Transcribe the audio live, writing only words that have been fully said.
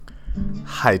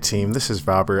Hi team, this is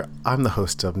Robert. I'm the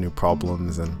host of New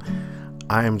Problems, and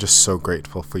I am just so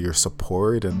grateful for your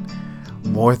support. And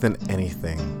more than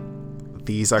anything,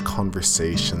 these are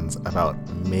conversations about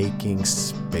making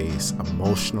space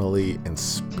emotionally and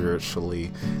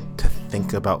spiritually to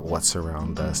think about what's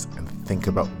around us and think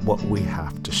about what we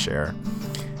have to share.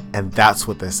 And that's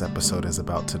what this episode is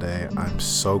about today. I'm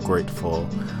so grateful,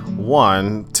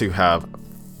 one, to have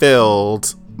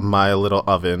filled my little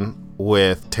oven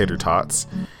with tater tots,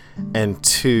 and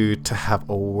two, to have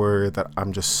a word that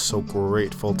I'm just so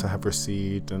grateful to have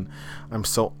received, and I'm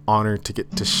so honored to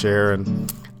get to share.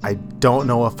 And I don't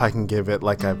know if I can give it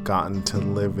like I've gotten to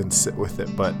live and sit with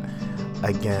it, but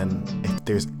again, if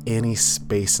there's any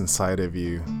space inside of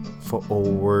you for a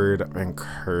word of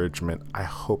encouragement, I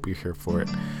hope you're here for it,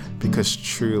 because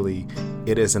truly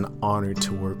it is an honor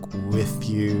to work with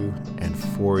you and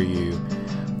for you,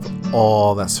 for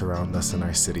all that surround us in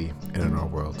our city and in our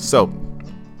world. So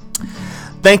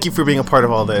thank you for being a part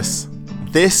of all this.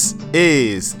 This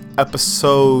is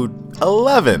episode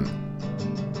 11.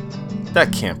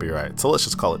 That can't be right, so let's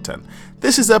just call it 10.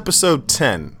 This is episode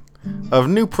 10 of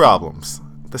New Problems,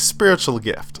 the spiritual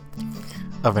gift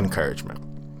of encouragement.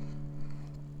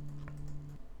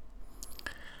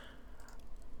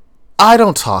 I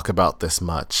don't talk about this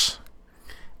much,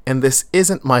 and this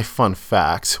isn't my fun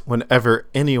fact whenever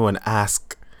anyone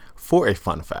asks for a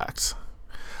fun fact,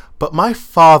 but my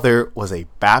father was a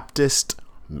Baptist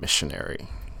missionary.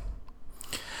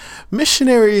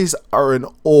 Missionaries are an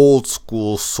old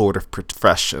school sort of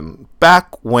profession,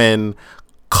 back when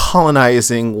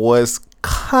colonizing was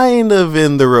kind of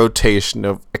in the rotation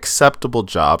of acceptable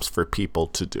jobs for people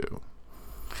to do.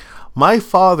 My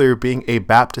father being a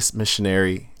Baptist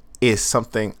missionary is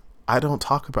something I don't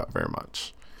talk about very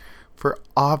much, for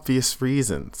obvious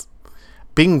reasons.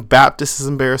 Being Baptist is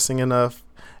embarrassing enough.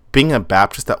 Being a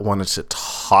Baptist that wanted to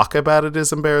talk about it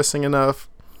is embarrassing enough.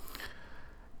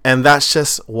 And that's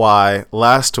just why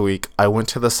last week I went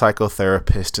to the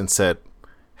psychotherapist and said,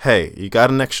 "Hey, you got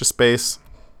an extra space?"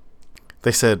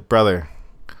 They said, "Brother,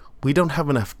 we don't have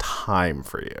enough time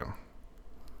for you."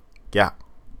 Yeah,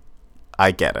 I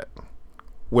get it,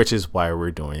 which is why we're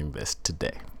doing this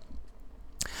today.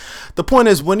 The point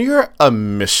is, when you're a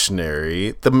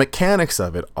missionary, the mechanics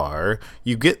of it are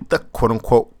you get the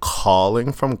quote-unquote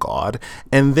calling from God,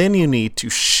 and then you need to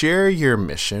share your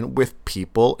mission with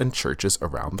people and churches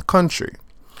around the country.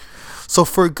 So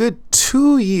for a good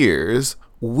 2 years,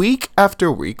 week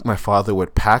after week, my father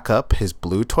would pack up his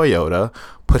blue Toyota,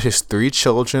 put his 3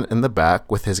 children in the back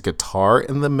with his guitar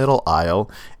in the middle aisle,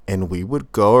 and we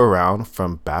would go around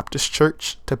from Baptist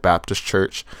church to Baptist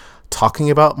church,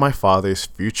 talking about my father's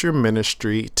future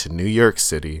ministry to New York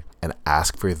City, and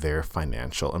ask for their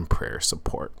financial and prayer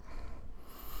support.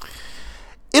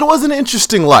 It was an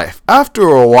interesting life. After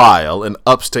a while, in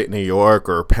upstate New York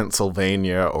or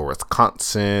Pennsylvania or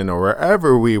Wisconsin or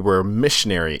wherever we were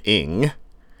missionarying,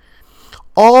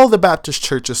 all the Baptist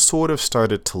churches sort of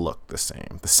started to look the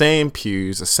same. The same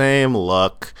pews, the same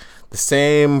look, the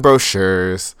same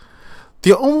brochures.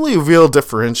 The only real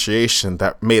differentiation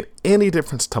that made any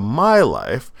difference to my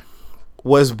life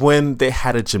was when they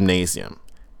had a gymnasium,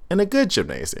 and a good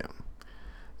gymnasium.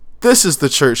 This is the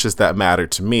churches that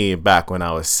mattered to me back when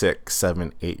I was 6,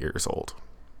 7, 8 years old.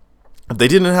 If they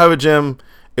didn't have a gym,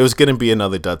 it was going to be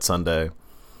another Dud Sunday,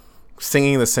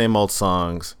 singing the same old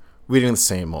songs, reading the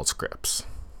same old scripts.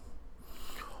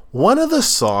 One of the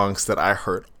songs that I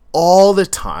heard all the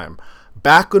time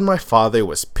back when my father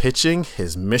was pitching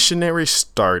his missionary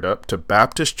startup to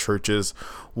Baptist churches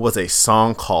was a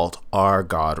song called Our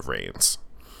God Reigns.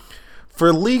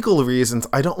 For legal reasons,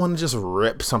 I don't want to just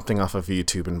rip something off of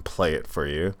YouTube and play it for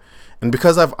you. And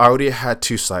because I've already had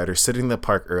 2 ciders sitting in the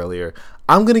park earlier,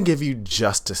 I'm going to give you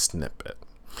just a snippet.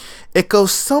 It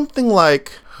goes something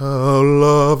like, "How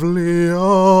lovely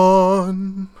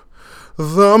on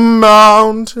the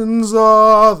mountains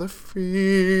are the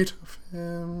feet of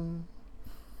him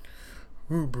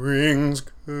who brings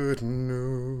good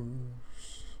news,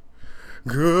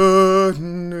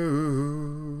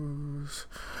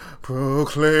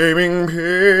 proclaiming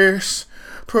peace,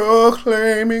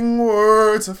 proclaiming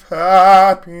words of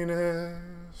happiness.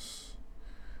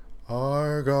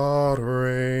 Our God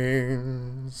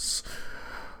reigns,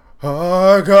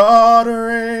 our God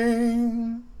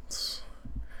reigns,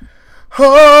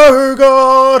 our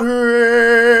God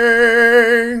reigns.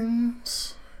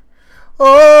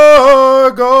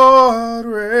 Our God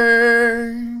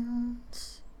reigns.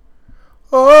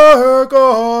 Our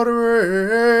God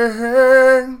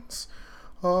reigns.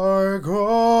 Our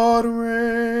God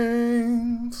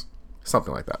reigns."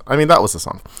 Something like that. I mean, that was the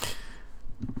song.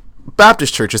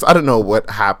 Baptist churches, I don't know what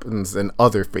happens in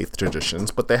other faith traditions,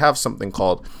 but they have something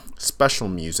called special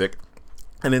music.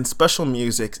 And in special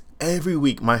music, every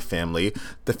week my family,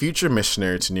 the future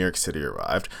missionary to New York City,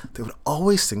 arrived. They would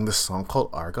always sing this song called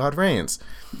Our God Reigns.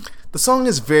 The song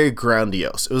is very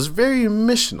grandiose. It was very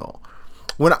missional.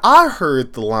 When I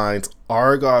heard the lines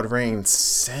Our God Reigns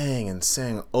sang and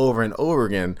sang over and over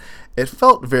again, it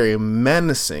felt very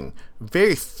menacing,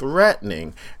 very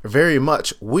threatening, very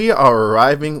much we are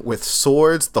arriving with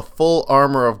swords, the full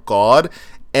armor of God,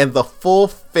 and the full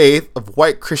faith of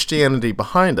white Christianity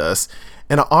behind us,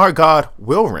 and our God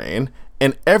will reign,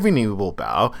 and every knee will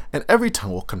bow, and every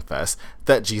tongue will confess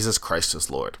that Jesus Christ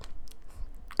is Lord.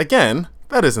 Again,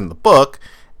 that is in the book,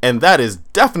 and that is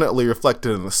definitely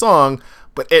reflected in the song,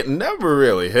 but it never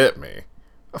really hit me.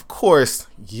 Of course,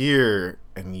 year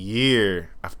and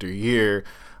year after year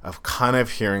of kind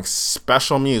of hearing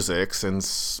special musics in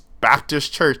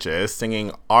Baptist churches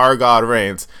singing Our God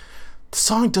Reigns, the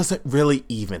song doesn't really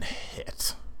even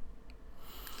hit.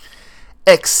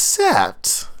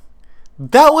 Except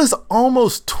that was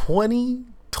almost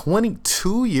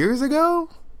 22 years ago.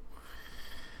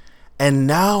 And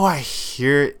now I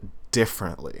hear it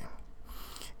differently.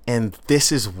 And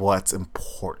this is what's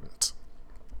important.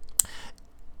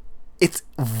 It's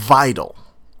vital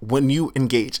when you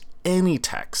engage any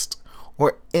text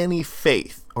or any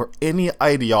faith or any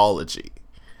ideology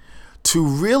to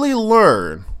really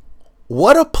learn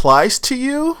what applies to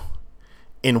you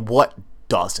and what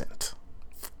doesn't.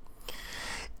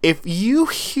 If you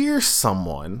hear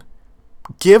someone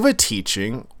give a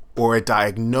teaching or a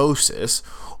diagnosis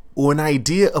or an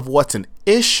idea of what's an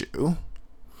issue,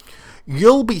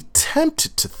 you'll be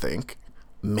tempted to think,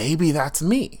 maybe that's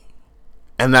me.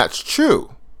 And that's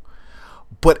true.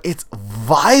 But it's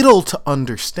vital to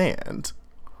understand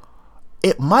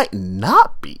it might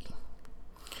not be.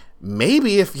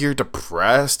 Maybe if you're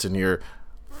depressed and you're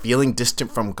feeling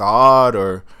distant from God,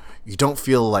 or you don't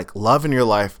feel like love in your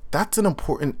life, that's an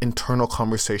important internal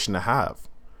conversation to have.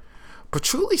 But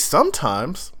truly,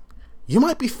 sometimes you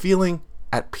might be feeling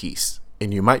at peace,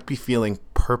 and you might be feeling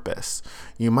purpose.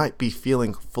 You might be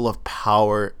feeling full of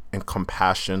power and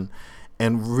compassion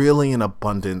and really in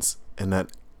abundance and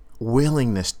that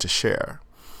willingness to share.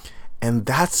 And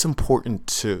that's important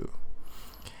too.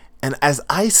 And as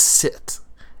I sit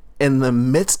in the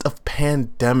midst of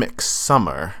pandemic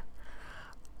summer,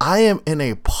 I am in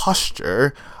a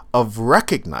posture of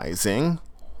recognizing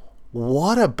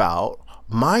what about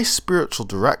my spiritual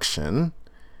direction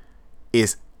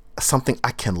is something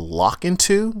I can lock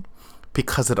into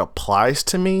because it applies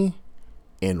to me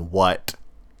and what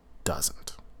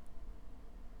doesn't.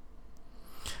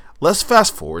 Let's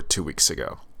fast forward 2 weeks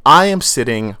ago. I am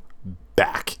sitting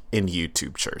back in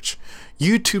YouTube Church.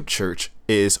 YouTube Church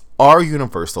is our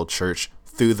universal church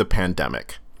through the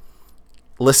pandemic.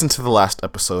 Listen to the last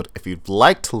episode if you'd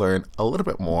like to learn a little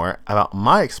bit more about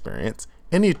my experience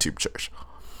in YouTube Church.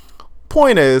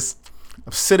 Point is,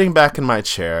 I'm sitting back in my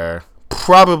chair,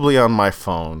 probably on my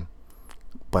phone,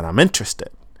 but I'm interested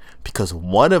because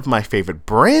one of my favorite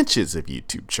branches of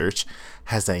YouTube Church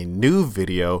has a new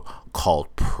video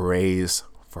called Praise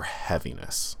for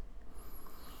Heaviness.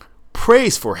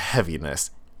 Praise for heaviness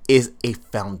is a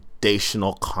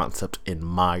foundational concept in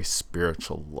my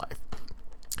spiritual life.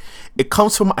 It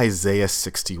comes from Isaiah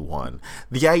 61.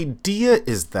 The idea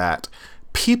is that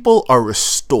people are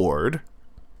restored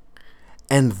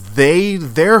and they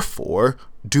therefore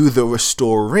do the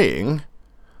restoring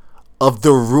of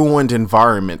the ruined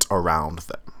environment around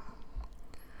them.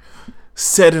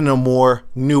 Said in a more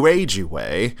New Agey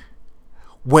way,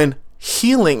 when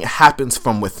healing happens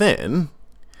from within,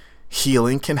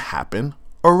 healing can happen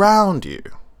around you.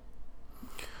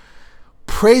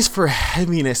 Praise for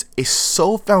heaviness is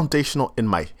so foundational in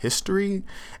my history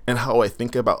and how I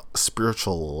think about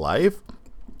spiritual life,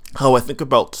 how I think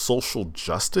about social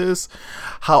justice,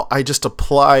 how I just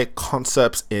apply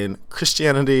concepts in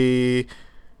Christianity,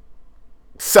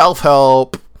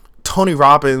 self-help, Tony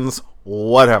Robbins,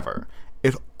 whatever.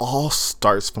 It all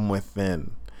starts from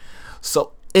within.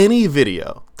 So any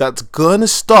video that's gonna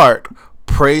start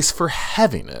praise for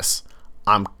heaviness,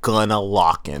 I'm gonna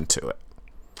lock into it.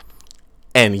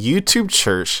 And YouTube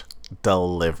Church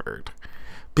delivered.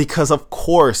 Because of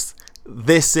course,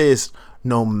 this is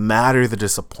no matter the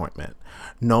disappointment,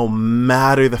 no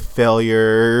matter the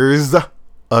failures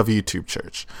of YouTube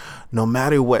Church, no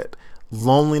matter what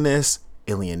loneliness,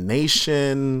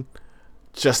 alienation,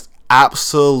 just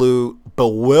absolute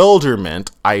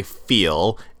bewilderment I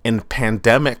feel in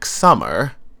pandemic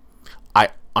summer, I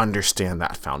understand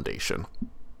that foundation.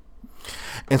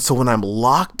 And so when I'm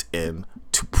locked in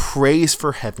to praise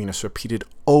for heaviness repeated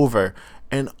over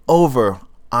and over,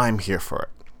 I'm here for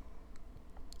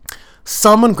it.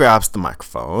 Someone grabs the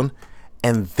microphone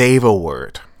and they've a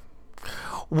word.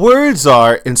 Words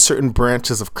are, in certain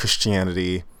branches of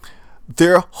Christianity,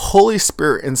 they're Holy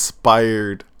Spirit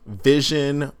inspired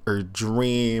vision or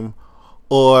dream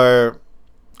or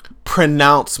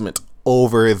pronouncement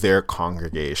over their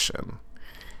congregation.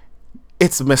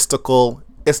 It's mystical.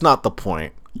 It's not the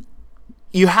point.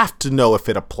 You have to know if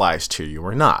it applies to you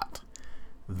or not.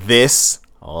 This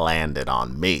landed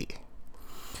on me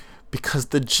because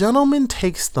the gentleman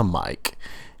takes the mic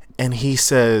and he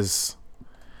says,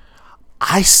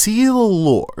 I see the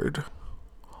Lord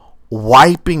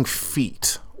wiping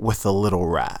feet with a little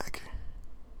rag.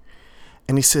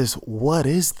 And he says, what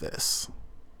is this?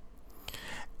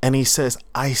 And he says,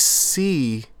 I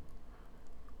see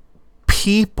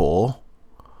people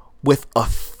with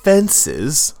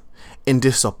offenses and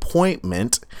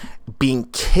disappointment being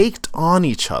caked on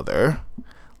each other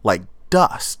like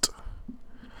dust.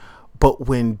 But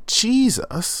when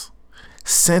Jesus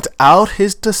sent out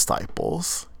his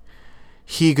disciples,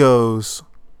 he goes,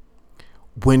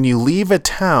 when you leave a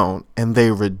town and they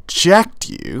reject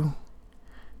you,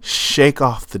 shake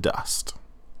off the dust.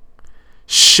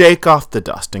 Shake off the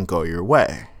dust and go your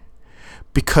way.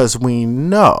 Because we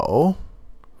know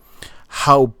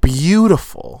how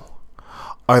beautiful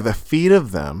are the feet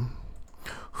of them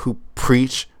who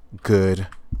preach good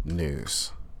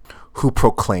news, who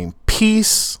proclaim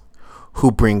peace,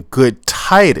 who bring good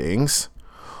tidings,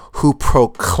 who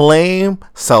proclaim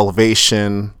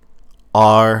salvation.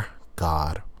 Our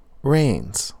God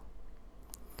reigns.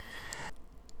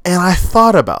 And I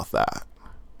thought about that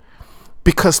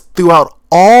because throughout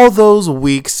all those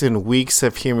weeks and weeks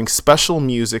of hearing special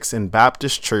musics in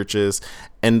Baptist churches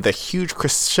and the huge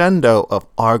crescendo of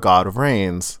Our God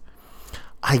Reigns,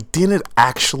 I didn't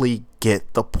actually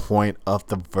get the point of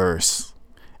the verse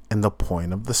and the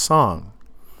point of the song.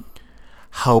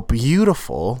 How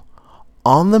beautiful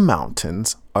on the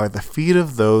mountains are the feet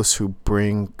of those who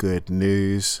bring good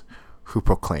news, who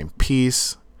proclaim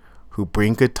peace, who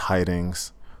bring good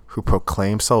tidings, who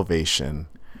proclaim salvation,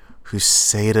 who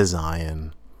say to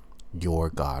Zion, your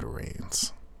God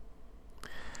reigns.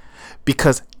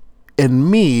 Because in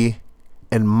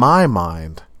my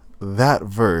mind, that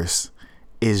verse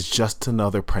is just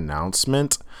another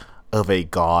pronouncement of a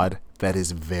God that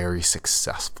is very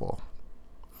successful.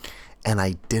 And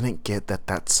I didn't get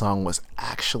that song was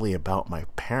actually about my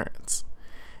parents.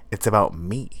 It's about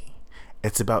me.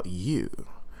 It's about you.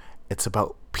 It's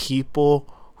about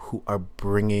people who are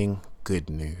bringing good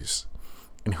news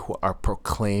and who are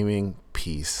proclaiming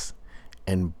peace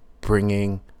and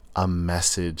bringing a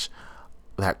message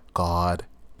that God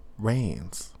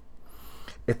reigns.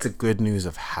 It's a good news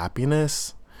of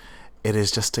happiness. It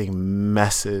is just a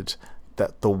message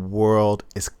that the world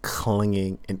is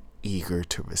clinging and eager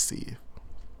to receive.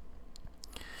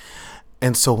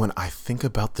 And so when I think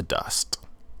about the dust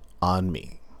on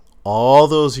me, all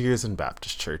those years in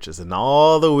Baptist churches and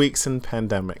all the weeks in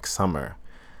pandemic summer,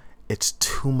 it's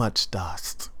too much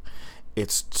dust.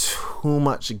 It's too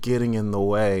much getting in the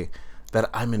way that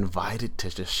I'm invited to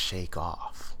just shake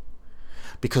off.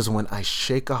 Because when I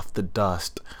shake off the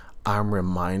dust, I'm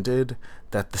reminded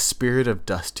that the spirit of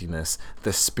dustiness,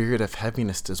 the spirit of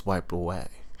heaviness is wiped away.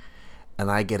 And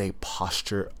I get a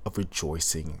posture of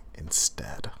rejoicing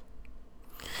instead.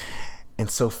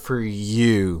 And so for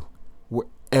you,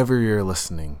 wherever you're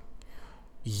listening,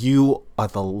 you are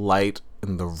the light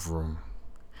in the room.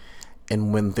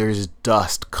 And when there's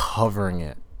dust covering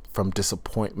it from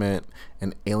disappointment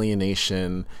and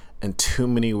alienation and too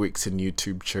many weeks in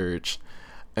YouTube church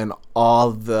and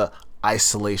all the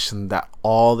isolation that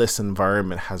all this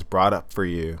environment has brought up for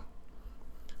you,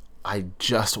 I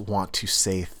just want to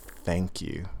say thank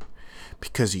you,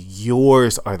 because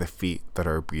yours are the feet that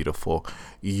are beautiful.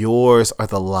 Yours are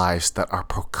the lives that are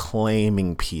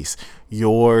proclaiming peace.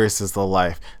 Yours is the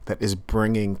life that is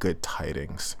bringing good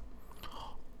tidings.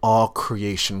 All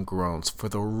creation groans for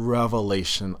the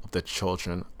revelation of the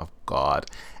children of God.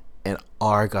 And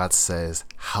our God says,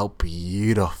 how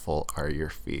beautiful are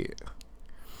your feet.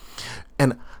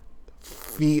 And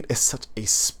feet is such a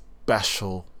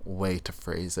special way to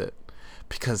phrase it,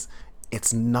 because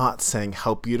it's not saying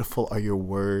how beautiful are your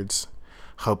words,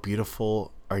 how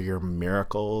beautiful are your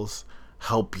miracles,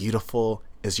 how beautiful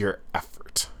is your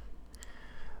effort.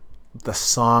 The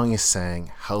song is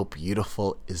saying how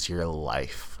beautiful is your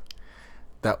life,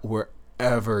 that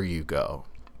wherever you go,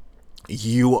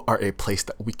 you are a place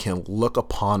that we can look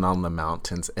upon on the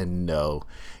mountains and know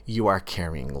you are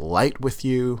carrying light with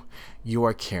you, you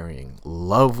are carrying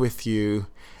love with you,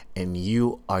 and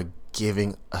you are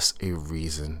giving us a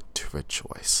reason to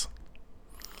rejoice.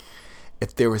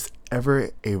 If there was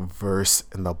ever a verse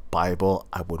in the Bible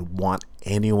I would want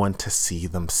anyone to see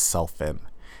themselves in,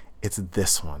 it's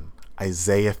this one,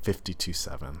 Isaiah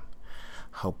 52:7.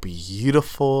 How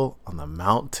beautiful on the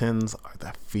mountains are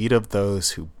the feet of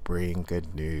those who bring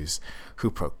good news,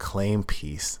 who proclaim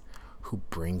peace, who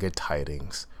bring good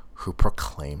tidings, who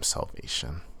proclaim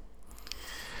salvation.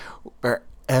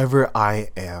 Wherever I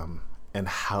am and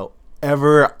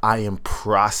however I am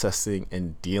processing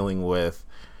and dealing with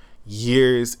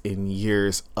years and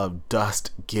years of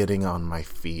dust getting on my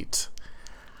feet,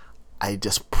 I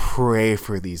just pray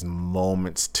for these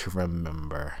moments to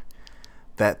remember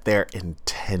that they're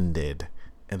intended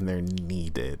and they're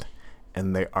needed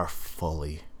and they are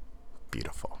fully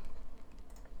beautiful.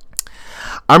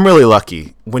 I'm really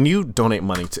lucky. When you donate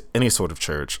money to any sort of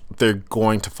church, they're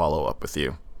going to follow up with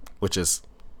you, which is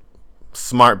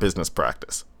smart business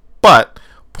practice. But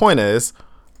point is,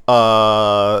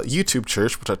 YouTube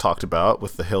church, which I talked about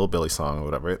with the Hillbilly song or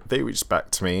whatever, they reached back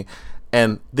to me,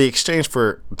 and the exchange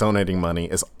for donating money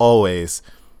is always,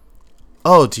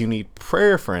 oh, do you need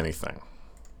prayer for anything?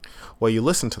 Well, you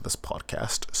listen to this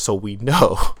podcast, so we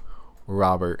know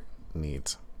Robert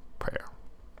needs prayer.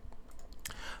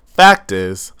 Fact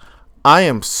is, I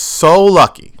am so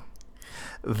lucky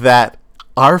that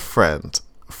our friend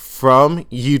from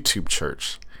YouTube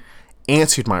church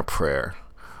answered my prayer,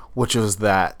 which was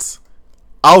that,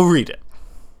 I'll read it.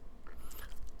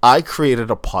 I created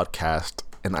a podcast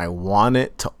and I want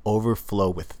it to overflow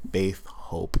with faith,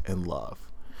 hope, and love.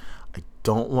 I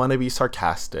don't want to be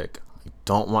sarcastic. I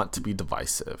don't want to be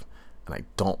divisive. And I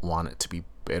don't want it to be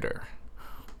bitter,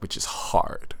 which is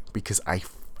hard because I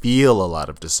feel a lot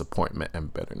of disappointment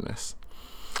and bitterness.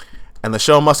 And the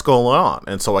show must go on.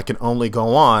 And so I can only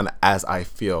go on as I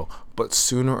feel. But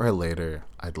sooner or later,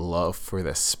 I'd love for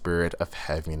the spirit of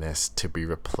heaviness to be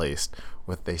replaced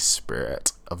with a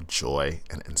spirit of joy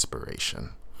and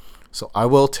inspiration. So I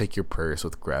will take your prayers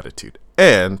with gratitude.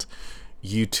 And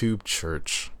YouTube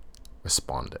Church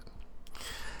responded.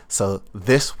 So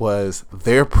this was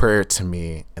their prayer to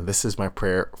me. And this is my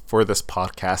prayer for this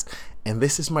podcast. And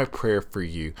this is my prayer for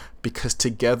you. Because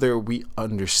together we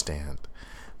understand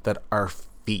that our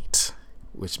feet,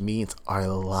 which means our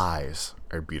lives,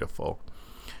 are beautiful.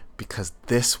 Because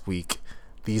this week,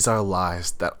 these are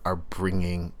lives that are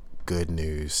bringing good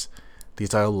news.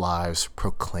 These are lives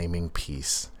proclaiming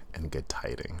peace and good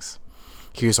tidings.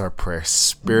 Here's our prayer.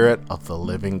 Spirit of the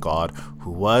living God, who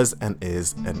was and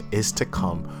is to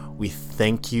come, we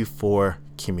thank you for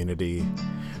community.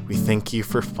 We thank you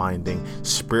for finding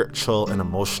spiritual and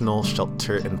emotional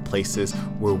shelter in places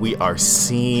where we are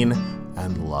seen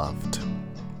and loved.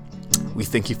 We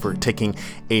thank you for taking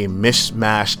a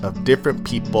mishmash of different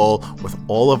people with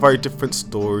all of our different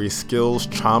stories, skills,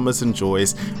 traumas, and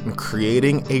joys, and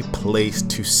creating a place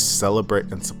to celebrate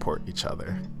and support each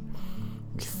other.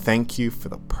 We thank you for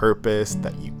the purpose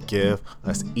that you give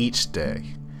us each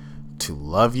day to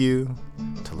love you,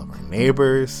 to love our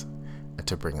neighbors, and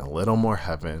to bring a little more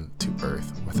heaven to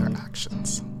earth with our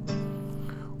actions.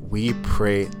 We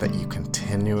pray that you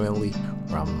continually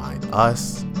remind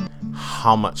us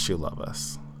how much you love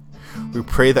us. We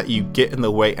pray that you get in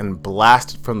the way and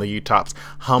blast from the U-tops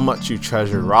how much you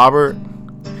treasure Robert,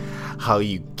 how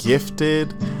you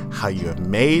gifted, how you have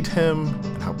made him,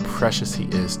 and how precious he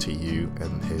is to you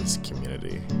and his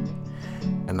community.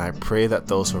 And I pray that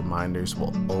those reminders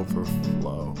will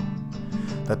overflow,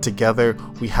 that together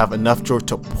we have enough joy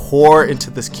to pour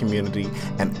into this community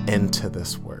and into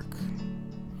this work.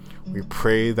 We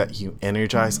pray that you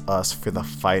energize us for the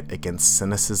fight against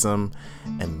cynicism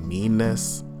and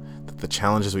meanness, that the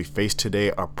challenges we face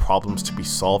today are problems to be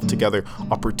solved together,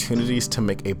 opportunities to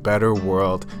make a better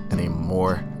world and a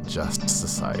more just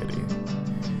society.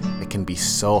 It can be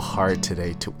so hard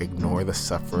today to ignore the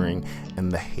suffering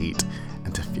and the hate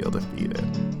and to feel defeated.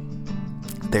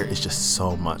 There is just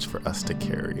so much for us to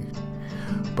carry.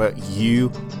 But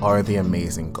you are the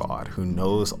amazing God who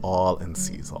knows all and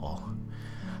sees all.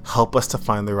 Help us to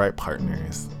find the right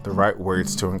partners, the right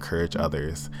words to encourage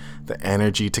others, the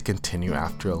energy to continue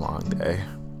after a long day.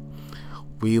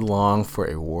 We long for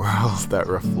a world that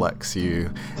reflects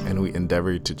you, and we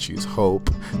endeavor to choose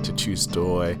hope, to choose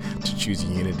joy, to choose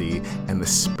unity, and the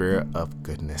spirit of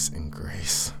goodness and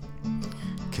grace.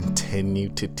 Continue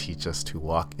to teach us to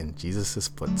walk in Jesus'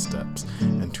 footsteps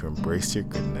and to embrace your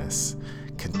goodness.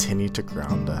 Continue to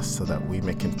ground us so that we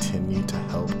may continue to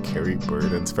help carry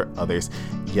burdens for others,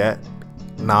 yet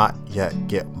not yet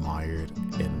get mired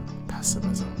in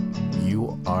pessimism.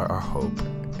 You are our hope,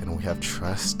 and and we have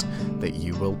trust that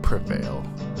you will prevail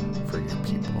for your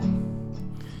people.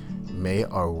 May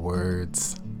our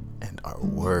words and our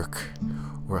work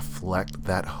reflect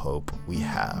that hope we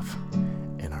have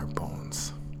in our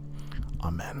bones.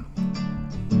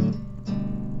 Amen.